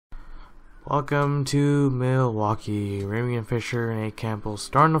Welcome to Milwaukee. Ramey and Fisher and A. Campbell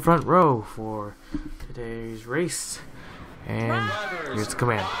starting the front row for today's race. And here's the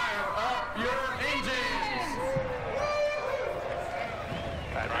command.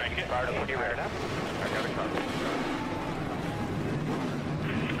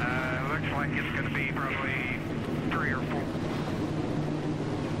 Looks like it's going to be probably 3 or 4.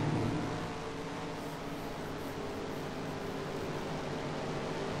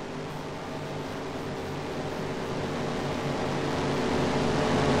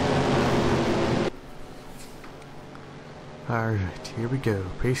 Alright, here we go.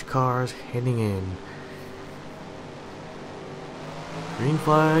 Pace cars heading in. Green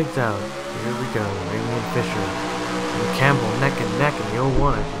flags out. Here we go. Ramey and Fisher. And Campbell neck and neck in the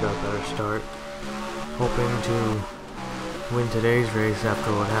 01. I should got better start. Hoping to win today's race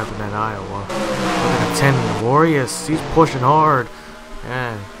after what happened at Iowa. Looking at 10. Warriors. He's pushing hard.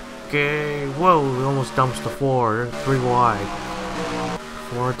 And okay. Whoa, he almost dumps the 4. They're 3 wide.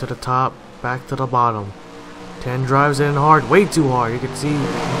 4 to the top, back to the bottom. 10 drives in hard, way too hard. You can see in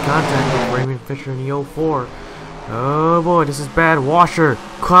contact with Ramey and Fisher in the 04. Oh boy, this is bad. Washer,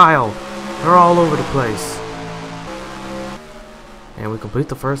 Kyle, they're all over the place. And we complete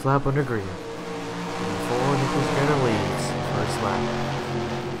the first lap under green. 4 Nicholas Garner leads first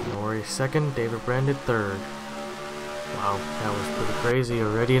lap. Norrie second, David Brandon third. Wow, that was pretty crazy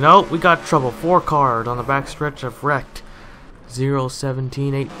already. And oh, we got trouble. 4 cars on the back stretch have wrecked. 0,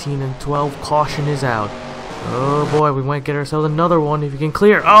 17, 18, and 12. Caution is out. Oh boy, we might get ourselves another one if you can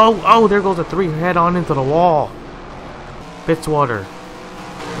clear. Oh, there goes a 3 head on into the wall. Fitzwater.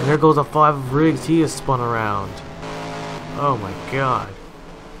 And there goes a 5 of Riggs. He is spun around. Oh my god.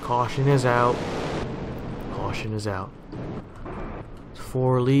 Caution is out. Caution is out.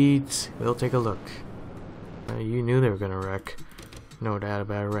 4 leads. We'll take a look. You knew they were going to wreck. No doubt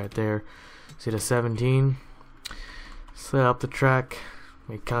about it right there. See the 17? Slid up the track.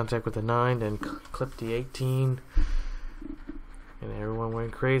 Made contact with the 9, then clipped the 18, and everyone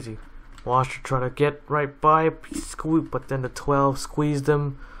went crazy. Washer tried to get right by, but then the 12 squeezed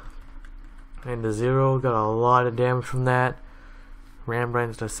him, and the 0 got a lot of damage from that.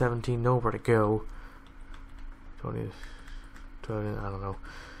 Rambrand's the 17, nowhere to go. 20, I don't know.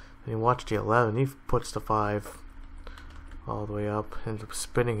 And he watched the 11, he puts the 5 all the way up, ends up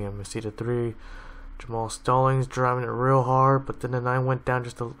spinning him. You see the 3. Jamal Stallings driving it real hard, but then the 9 went down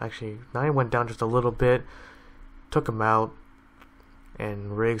just a little bit, took him out,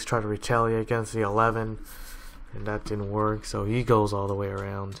 and Riggs tried to retaliate against the 11, and that didn't work, so he goes all the way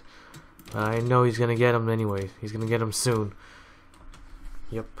around. I know he's gonna get him anyway. He's gonna get him soon.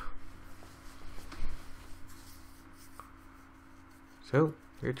 Yep. So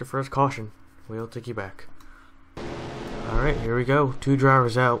here's your first caution. We'll take you back. Alright, here we go. 2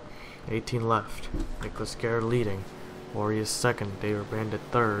 drivers out. 18 left. Nicholas Garrett leading. Warriors second. David Brandon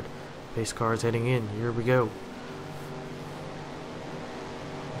third. Pace cars heading in. Here we go.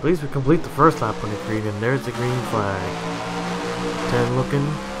 Please we complete the first lap on the green, and there's the green flag. 10 looking.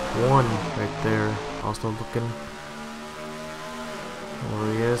 1 right there. Also looking.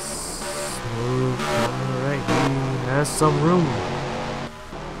 Warriors move. Alright, he has some room.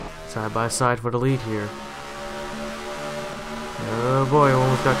 Side by side for the lead here. Oh boy,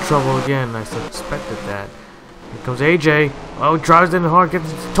 almost got trouble again. I suspected that. Here comes AJ. Oh, drives in hard,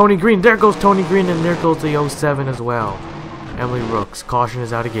 gets Tony Green. There goes Tony Green, and there goes the 07 as well. Emily Rooks. Caution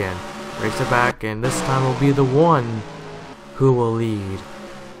is out again. Race it back, and this time will be the 1 who will lead.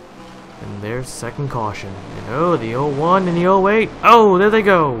 And there's second caution. And oh, the 01 and the 08. Oh, there they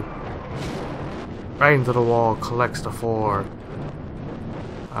go. Right into the wall, collects the 4.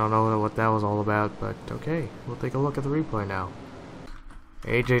 I don't know what that was all about, but okay. We'll take a look at the replay now.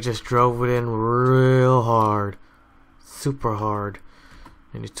 AJ just drove it in real hard. Super hard.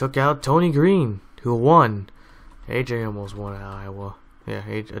 And he took out Tony Green, who won. AJ almost won at Iowa. Yeah,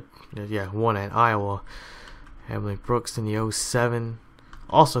 AJ, won at Iowa. Emily Brooks in the 07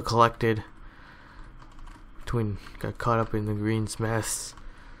 also collected. Got caught up in the Green's mess.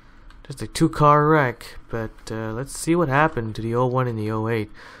 Just a 2-car wreck, but let's see what happened to the 01 and the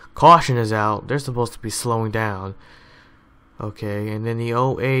 08. Caution is out. They're supposed to be slowing down. Okay, and then the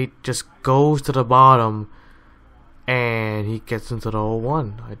 08 just goes to the bottom, and he gets into the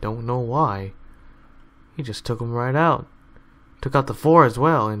 01. I don't know why. He just took him right out. Took out the 4 as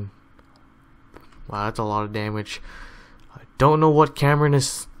well, and wow, that's a lot of damage. I don't know what Cameron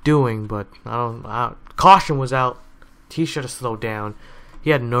is doing, but caution was out. He should have slowed down.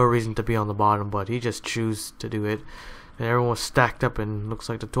 He had no reason to be on the bottom, but he just chose to do it. And everyone was stacked up, and looks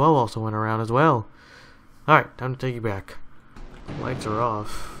like the 12 also went around as well. Alright, time to take you back. Lights are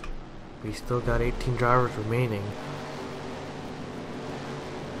off. We still got 18 drivers remaining.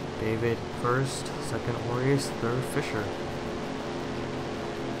 David first, second Aureus, third Fisher.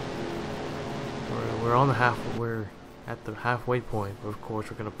 We're on the we're at the halfway point. Of course,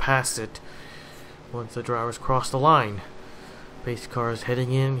 we're gonna pass it once the drivers cross the line. Pace cars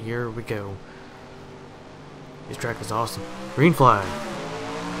heading in. Here we go. This track is awesome. Green flag.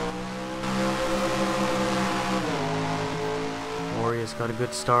 Aureus got a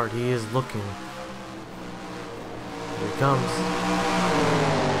good start. He is looking. Here he comes.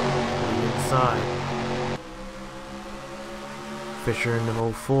 The inside. Fisher in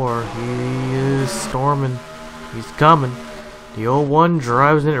the 04. He is storming. He's coming. The 01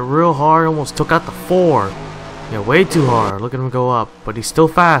 drives in it real hard. Almost took out the 4. Yeah, way too hard. Look at him go up. But he's still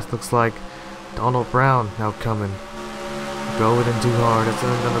fast. Looks like Donald Brown now coming. Drove it in too hard. That's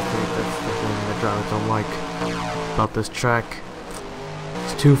another thing. That's the thing that drivers don't like about this track.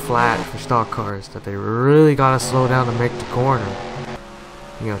 It's too flat for stock cars that they really gotta slow down to make the corner.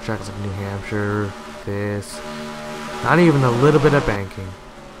 You know, tracks like New Hampshire, this. Not even a little bit of banking.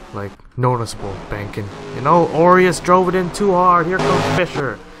 Like, noticeable banking. You know, Aureus drove it in too hard. Here comes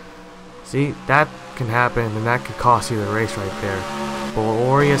Fisher. See, that can happen and that could cost you the race right there. But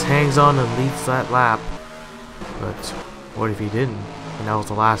Aureus hangs on and leads that lap. But what if he didn't? And that was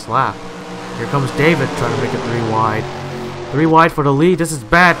the last lap. Here comes David trying to make it 3 wide. 3 wide for the lead. This is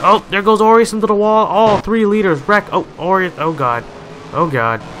bad. Oh, there goes Aureus into the wall. All 3 leaders wreck. Oh, Aureus. Oh, God. Oh,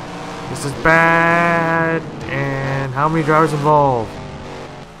 God. This is bad. And how many drivers involved?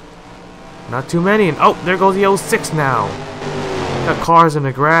 Not too many. And oh, there goes the 06 now. You got cars in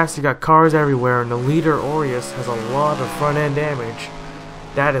the grass. You got cars everywhere. And the leader, Aureus, has a lot of front end damage.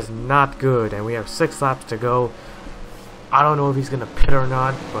 That is not good. And we have 6 laps to go. I don't know if he's going to pit or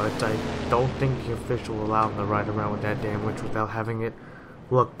not, but I don't think the official will allow him to ride around with that damage without having it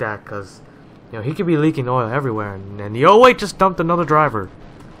looked at, because, you know, he could be leaking oil everywhere, and the 08 just dumped another driver.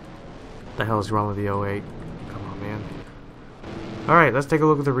 What the hell is wrong with the 08? Come on, man. Alright, let's take a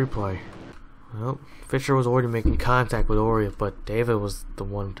look at the replay. Well, Fisher was already making contact with Aureus, but David was the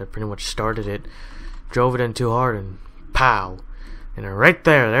one that pretty much started it. Drove it in too hard, and pow! And right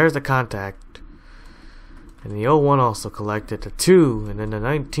there's the contact. And the 01 also collected the 2, and then the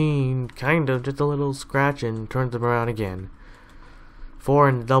 19 kind of just a little scratch and turns them around again. 4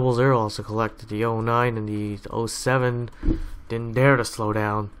 and the 00 also collected the 09, and the 07 didn't dare to slow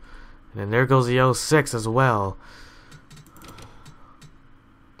down. And then there goes the 06 as well.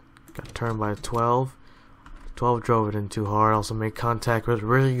 Got turned by the 12. 12 drove it in too hard, also made contact with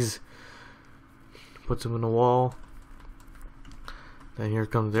Riggs. Puts him in the wall. Then here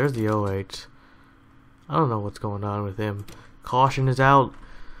comes, there's the 08. I don't know what's going on with him. Caution is out.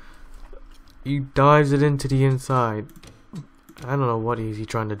 He dives it into the inside. I don't know what he's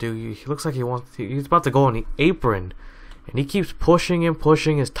trying to do. He looks like he's about to go on the apron. And he keeps pushing and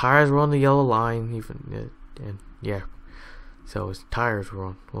pushing. His tires were on the yellow line. And yeah. So his tires were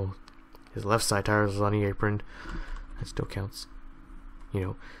on. Well, his left side tires was on the apron. That still counts. You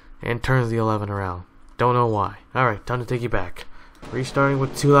know. And turns the 11 around. Don't know why. Alright, time to take you back. Restarting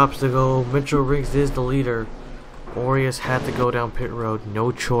with 2 laps to go. Mitchell Riggs is the leader. Aureus had to go down pit road.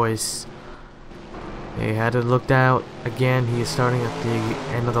 No choice. They had to look out again. He is starting at the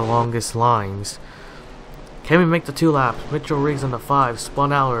end of the longest lines. Can we make the 2 laps? Mitchell Riggs on the 5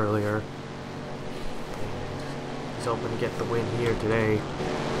 spun out earlier. He's hoping to get the win here today.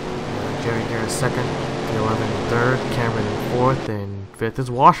 Jerry Garrett second, the 11 third, Cameron in 4th, and 5th is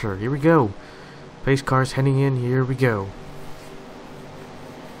Washer. Here we go. Pace cars heading in. Here we go.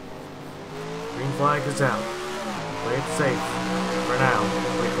 Green flag is out. Play it safe. For now.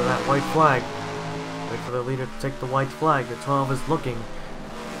 Wait for that white flag. Wait for the leader to take the white flag. The 12 is looking.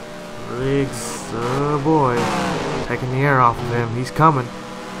 Riggs, oh boy. Taking the air off of him. He's coming.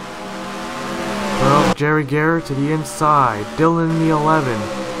 12, Jerry Garrett to the inside. Dylan in the 11.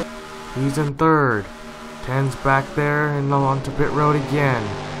 He's in 3rd. 10's back there and on to pit road again.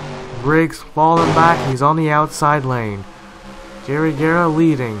 Riggs falling back. He's on the outside lane. Jerry Garrett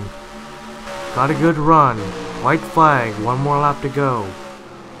leading. Got a good run. White flag. 1 more lap to go.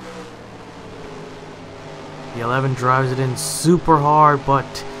 The 11 drives it in super hard, but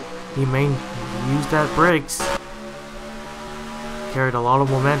he used that brakes. Carried a lot of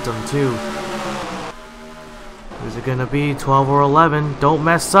momentum too. Who's it gonna be? 12 or 11? Don't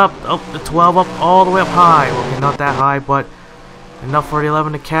mess up. Oh, the 12 up all the way up high. Okay, not that high, but enough for the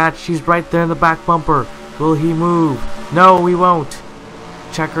 11 to catch. He's right there in the back bumper. Will he move? No, he won't.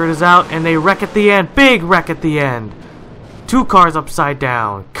 Checkered is out, and they wreck at the end. Big wreck at the end. 2 cars upside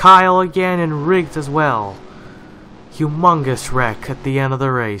down. Kyle again, and Riggs as well. Humongous wreck at the end of the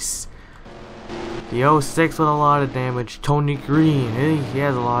race. The 06 with a lot of damage. Tony Green, he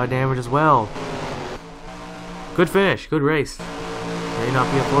has a lot of damage as well. Good finish, good race. May not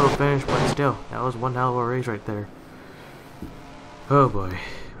be a photo finish, but still, that was one hell of a race right there. Oh boy,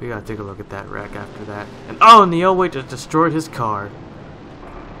 we gotta take a look at that wreck after that. And oh, and the 08 just destroyed his car.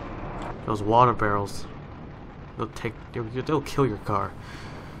 Those water barrels, they'll kill your car.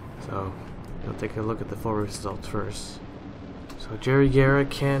 So, we'll take a look at the full results first. So Jerry Garrett,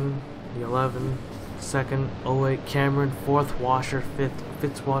 Ken, the 11, 2nd, 08, Cameron, 4th, Washer, 5th,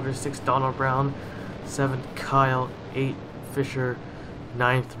 Fitzwater, 6th, Donald Brown, 7th, Kyle, 8th, Fisher,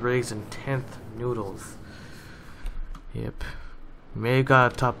 9th, Riggs, and 10th, Noodles. Yep. May have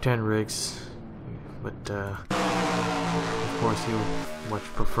got a top 10 Riggs, but of course he would much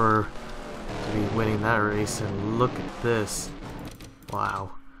prefer to be winning that race. And look at this.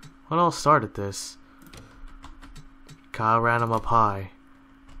 Wow. What all started this? Kyle ran him up high.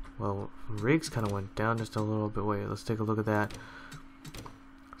 Well, Riggs kind of went down just a little bit. Wait, let's take a look at that.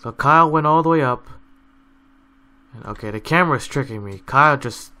 So Kyle went all the way up. And okay, the camera's tricking me. Kyle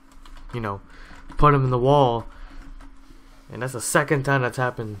just, you know, put him in the wall. And that's the second time that's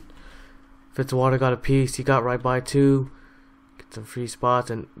happened. Fitzwater got a piece. He got right by 2. Get some free spots.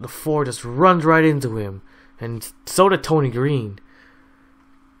 And the 4 just runs right into him. And so did Tony Green.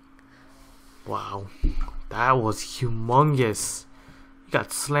 Wow. That was humongous. He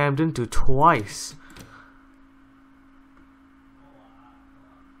got slammed into twice.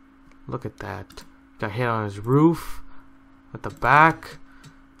 Look at that. Got hit on his roof. At the back.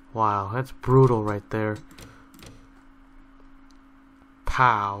 Wow, that's brutal right there.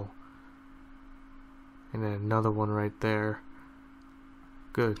 Pow. And then another one right there.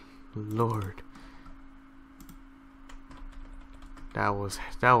 Good Lord. That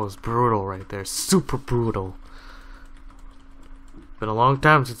was brutal right there. Super brutal. Been a long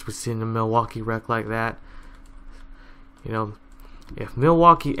time since we've seen a Milwaukee wreck like that. You know, if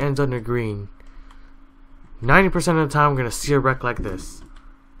Milwaukee ends under green, 90% of the time we're gonna see a wreck like this.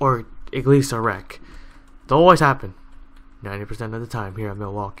 Or at least a wreck. It'll always happen. 90% of the time here at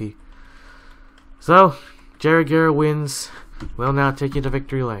Milwaukee. So, Jerry Garrett wins. We'll now take you to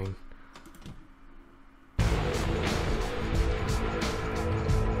victory lane.